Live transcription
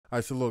All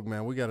right, so look,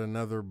 man, we got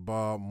another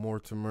Bob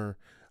Mortimer.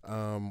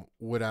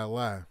 Would I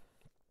lie?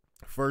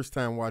 First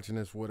time watching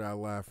this Would I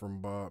Lie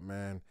from Bob,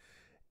 man.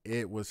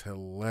 It was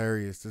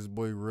hilarious. This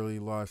boy really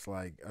lost,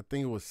 like, I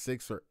think it was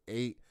 6 or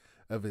 8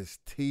 of his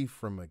teeth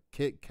from a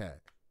Kit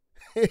Kat.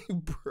 Hey,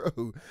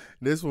 bro,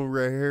 this one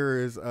right here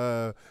is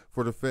for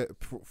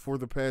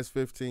the past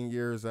 15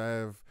 years I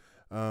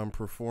have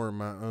performed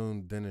my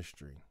own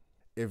dentistry.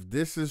 If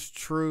this is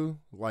true,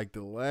 like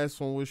the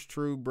last one was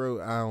true, bro,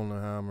 I don't know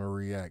how I'm gonna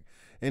react.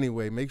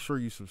 Anyway, make sure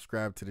you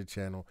subscribe to the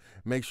channel.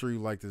 Make sure you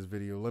like this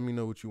video. Let me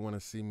know what you want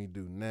to see me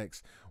do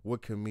next.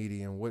 What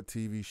comedian, what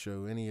TV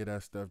show, any of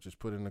that stuff, just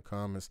put it in the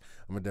comments.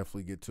 I'm gonna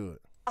definitely get to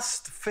it.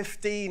 Last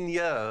 15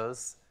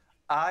 years,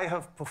 I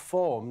have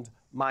performed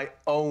my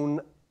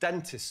own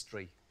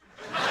dentistry.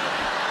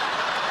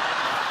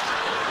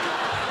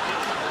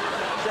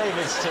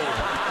 David's team.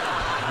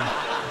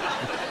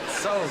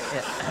 So,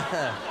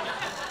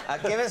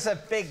 give us a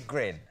big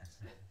grin.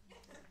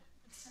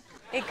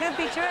 It could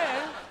be true.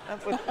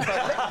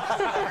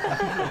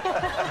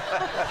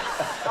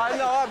 I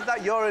know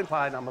that you're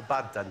implying I'm a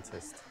bad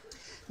dentist.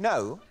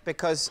 No,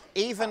 because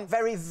even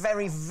very,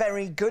 very,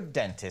 very good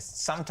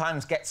dentists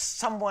sometimes get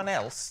someone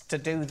else to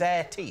do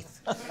their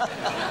teeth. And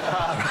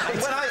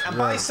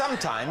by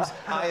sometimes,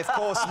 I of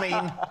course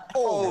mean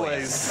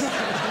always.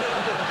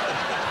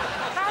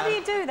 How do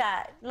you do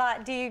that?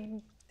 Like,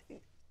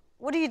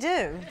 what do you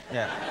do?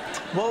 Yeah.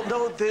 Well,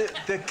 no,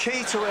 the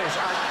key to it is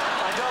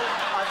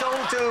I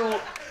don't do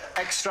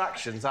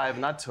extractions. I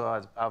haven't had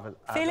to.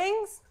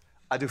 Fillings?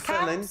 I do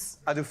fillings.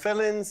 I do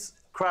fillings,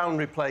 crown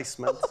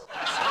replacement.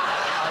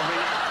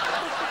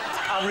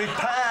 I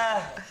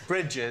repair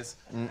bridges.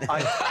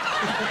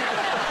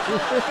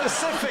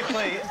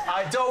 Specifically,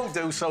 I don't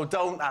do, so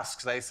don't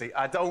ask, Stacey.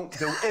 I don't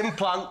do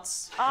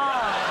implants.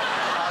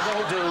 I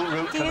don't do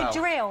root canal. Do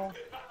you drill?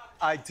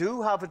 I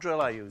do have a drill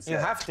I use. You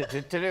have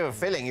to do a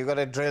filling. You've got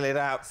to drill it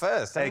out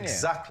first, haven't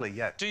Exactly,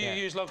 yeah. Do you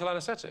use local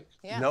anaesthetic?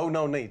 Yeah. No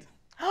need.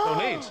 No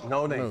need?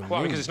 No need.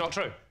 Why? Because it's not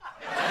true?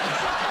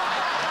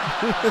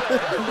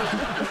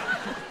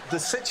 The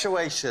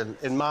situation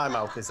in my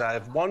mouth is I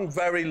have one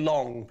very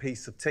long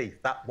piece of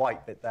teeth, that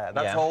white bit there.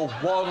 That's all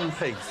one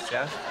piece,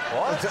 yeah?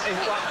 What?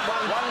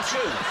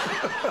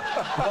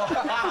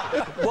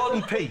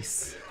 One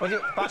tooth?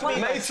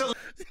 One piece.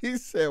 He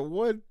said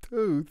one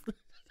tooth.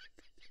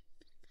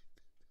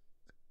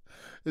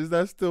 Is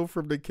that still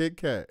from the Kit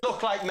Kat?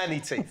 Look like many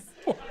teeth.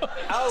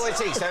 Oh, it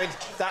is. So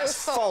that's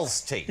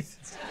false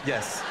teeth.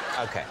 Yes.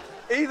 OK.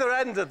 Either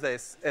end of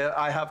this,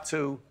 I have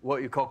two,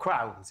 what you call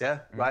crowns,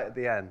 yeah? Right at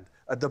the end.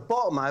 At the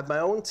bottom, I have my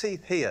own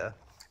teeth here.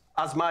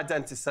 As my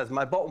dentist says,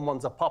 my bottom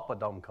one's a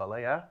poppadom colour,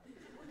 yeah?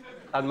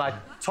 And my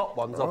top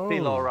one's a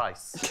phyllo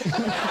rice. So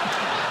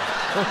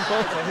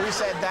who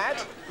said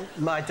that?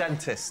 My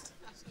dentist.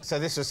 So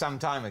this was some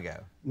time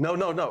ago? No.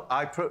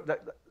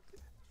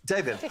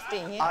 David,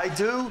 15 years.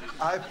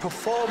 I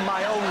perform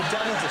my own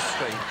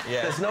dentistry.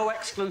 Yeah. There's no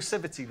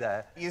exclusivity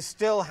there. You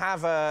still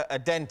have a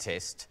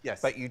dentist, yes,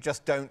 but you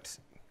just don't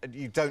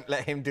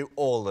let him do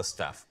all the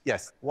stuff.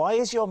 Yes. Why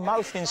is your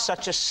mouth in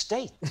such a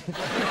state?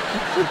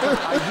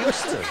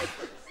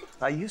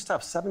 I used to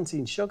have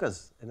 17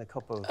 sugars in a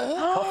cup of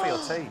coffee or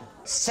tea.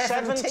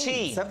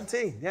 17?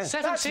 17, yes.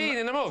 17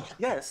 in a mug?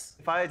 Yes.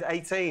 If I had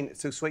 18,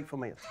 it's too sweet for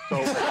me.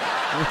 So...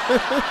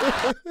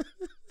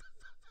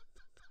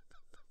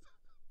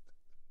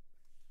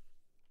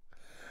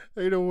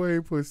 Ain't no way he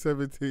put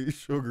 17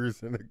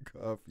 sugars in a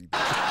coffee.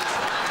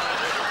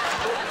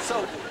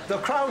 So the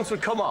crowns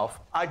would come off.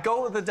 I'd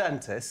go to the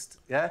dentist,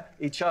 yeah?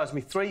 He'd charge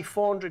me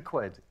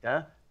 £400,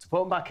 yeah, to put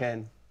them back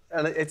in.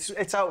 And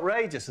it's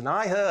outrageous. And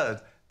I heard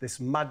this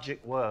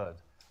magic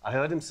word. I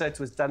heard him say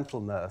to his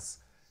dental nurse,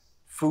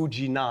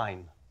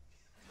 Fuji9.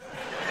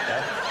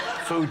 Yeah?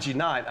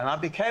 Fuji9. And I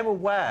became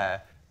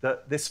aware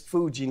that this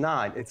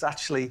Fuji9, it's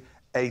actually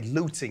a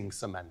luting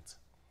cement.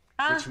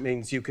 Which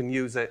means you can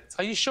use it...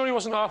 Are you sure he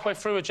wasn't halfway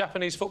through a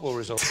Japanese football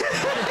result?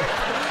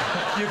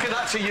 You can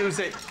actually use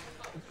it...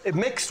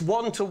 Mixed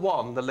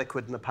 1-to-1, the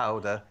liquid and the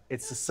powder,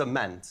 it's a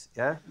cement,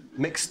 yeah?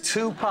 Mixed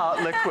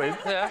 2-part liquid,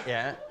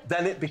 yeah,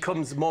 then it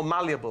becomes more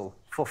malleable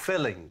for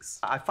fillings.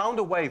 I found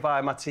a way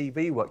via my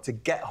TV work to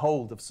get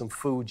hold of some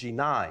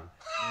Fuji9.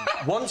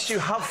 Once you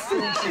have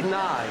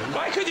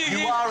Fuji9,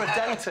 you are a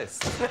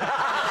dentist. So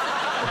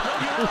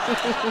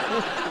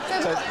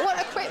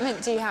what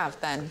equipment do you have,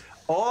 then?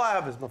 All I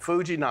have is my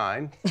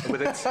Fuji9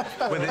 with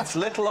its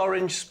little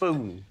orange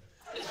spoon,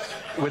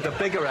 with a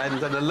bigger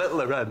end and a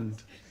littler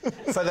end.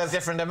 For the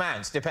different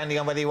amounts, depending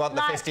on whether you want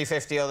the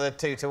 50-50 or the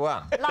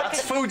 2-to-1.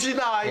 That's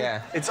Fuji9.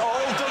 Yeah. It's all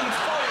done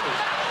for you.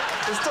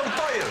 It's done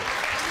for you.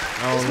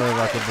 I don't know if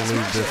I can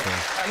believe this one.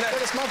 And then,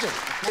 it's magic.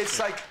 It's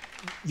like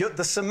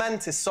the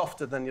cement is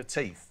softer than your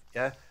teeth,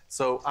 yeah?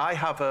 So I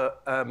have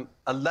a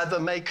leather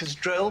maker's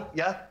drill,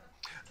 yeah?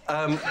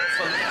 A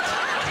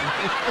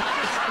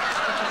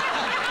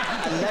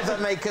leather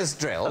maker's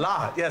drill?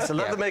 Yes, a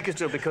leather maker's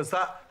drill, because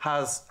that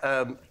has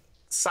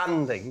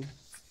sanding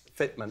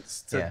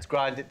fitments to Yeah.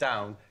 grind it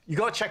down. You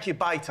got to check your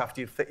bite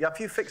after you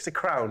fix the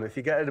crown. If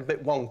you get it a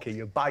bit wonky,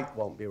 your bite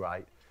won't be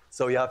right.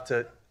 So you have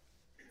to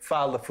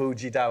file the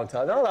Fuji down.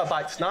 Oh, that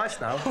bite's nice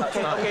now. That's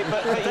nice. Okay,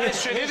 but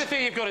dentistry, the other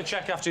thing you've got to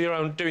check after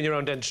doing your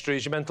own dentistry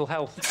is your mental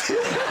health. Do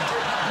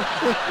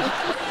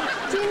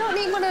you not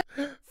need one of...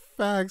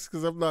 Facts,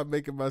 because I'm not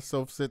making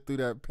myself sit through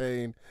that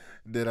pain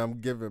that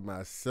I'm giving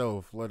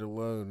myself, let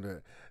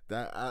alone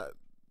the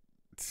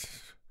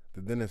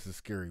dentist is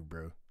scary,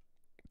 bro.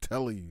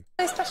 Telling you.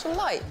 those special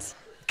lights?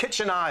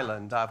 Kitchen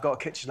island. I've got a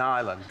kitchen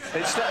island.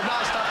 It's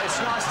nice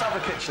to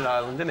have a kitchen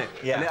island, isn't it?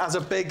 Yeah. And it has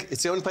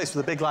it's the only place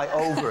with a big light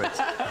over it.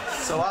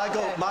 So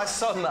my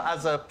son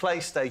has a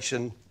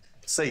PlayStation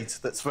seat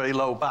that's very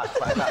low back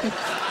like that.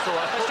 So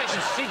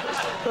PlayStation seat.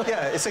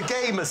 yeah, it's a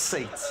gamer's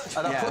seat.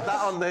 And I put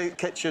that on the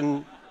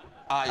kitchen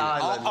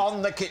island.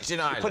 On the kitchen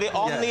island. Put it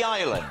on the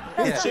island.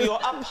 Yeah. So you're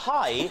up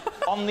high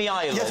on the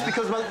island. Yes,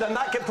 because then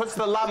that puts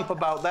the lamp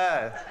about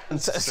there.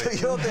 So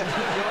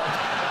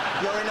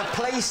you're in a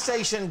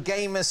PlayStation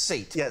gamer's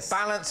seat. Yes.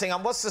 Balancing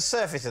on... What's the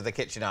surface of the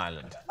kitchen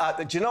island?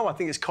 Do you know, I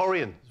think it's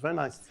Corian. It's very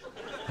nice.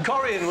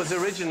 Corian was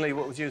originally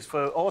what was used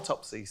for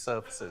autopsy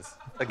surfaces.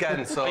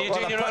 Again, so... Are you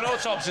doing your own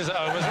autopsies at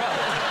home as well?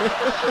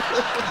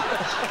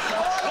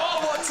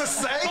 Oh, what to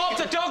say? Bob,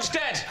 the dog's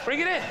dead.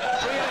 Bring it in.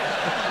 Bring it in.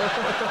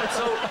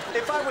 So,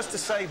 if I was to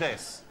say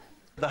this,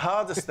 the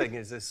hardest thing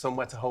is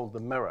somewhere to hold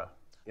the mirror.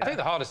 I think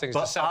the hardest thing is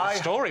But to sell the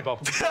story, Bob.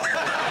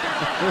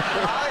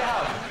 I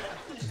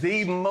have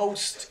the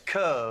most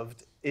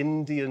curved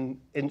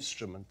Indian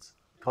instrument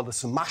called the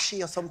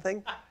samashi or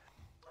something.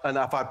 And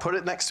if I put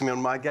it next to me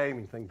on my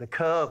gaming thing, the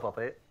curve of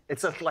it,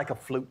 it's like a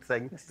flute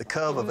thing. The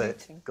curve of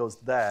it goes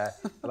there,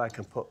 and I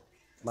can put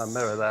my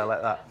mirror there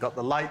like that. Got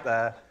the light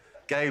there,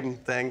 game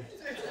thing.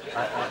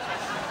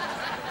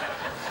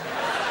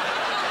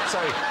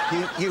 Sorry,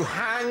 you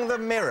hang the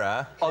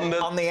mirror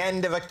on the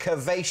end of a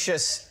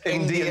curvaceous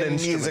Indian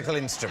musical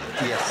instrument.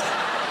 Yes.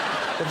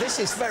 But this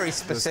is very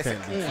specific.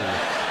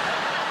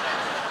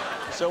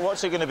 So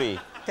what's it going to be?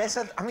 There's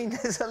a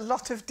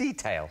lot of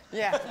detail.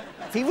 Yeah.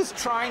 If he was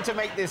trying to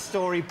make this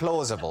story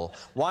plausible,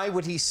 why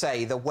would he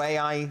say the way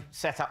I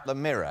set up the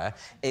mirror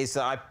is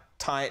that I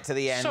tie it to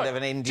the end of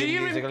an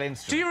Indian musical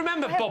instrument? Do you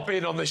remember Bob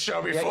being on this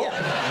show before?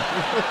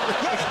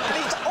 Yes,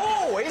 and it's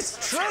always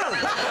true.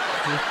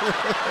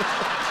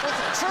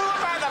 It's true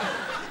about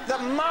the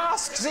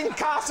masks in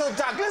Castle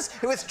Douglas.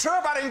 It was true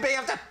about him being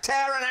able to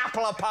tear an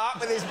apple apart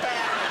with his bare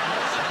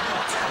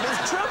hands. It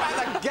was true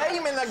about the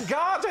game in the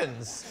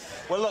gardens.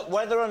 Well, look,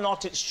 whether or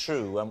not it's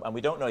true, and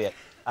we don't know yet,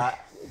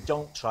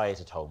 don't try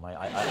it at home.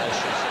 I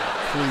should say.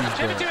 Please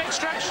Do you ever do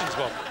extractions,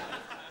 Bob?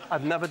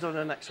 I've never done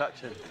an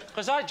extraction.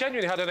 Because I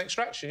genuinely had an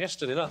extraction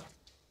yesterday, look.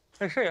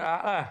 You see it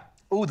out there?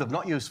 Oh, they've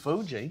not used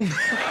Fuji.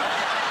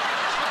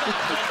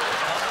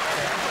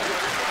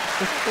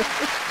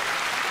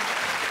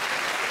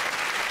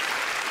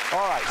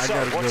 All right, so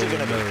what's it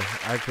going to be?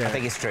 I can't. I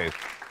think it's true.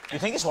 You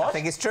think it's what? I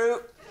think it's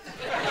true.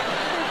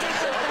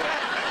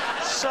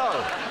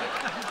 So,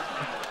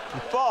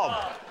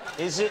 Bob,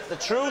 is it the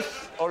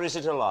truth or is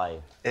it a lie?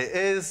 It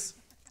is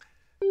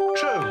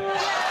true.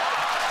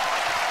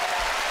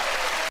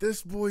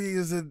 This boy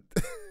is a...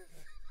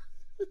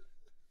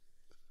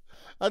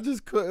 I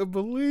just couldn't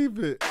believe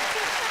it.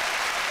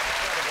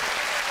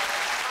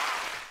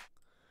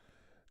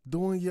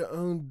 Doing your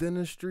own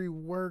dentistry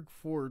work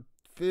for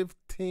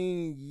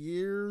 15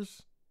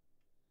 years?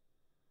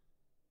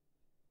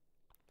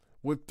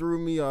 What threw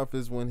me off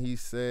is when he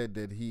said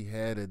that he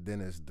had a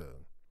dentist,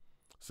 though.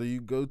 So you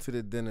go to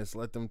the dentist,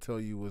 let them tell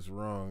you what's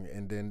wrong,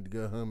 and then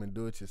go home and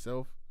do it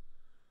yourself?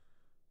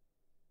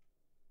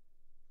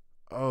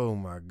 Oh,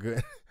 my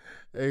goodness.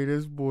 Hey,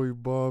 this boy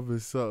Bob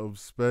is something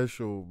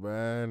special,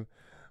 man.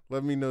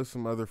 Let me know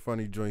some other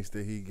funny joints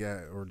that he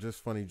got, or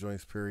just funny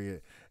joints,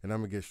 period, and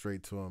I'm going to get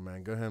straight to him,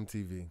 man.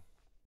 GoHammTV.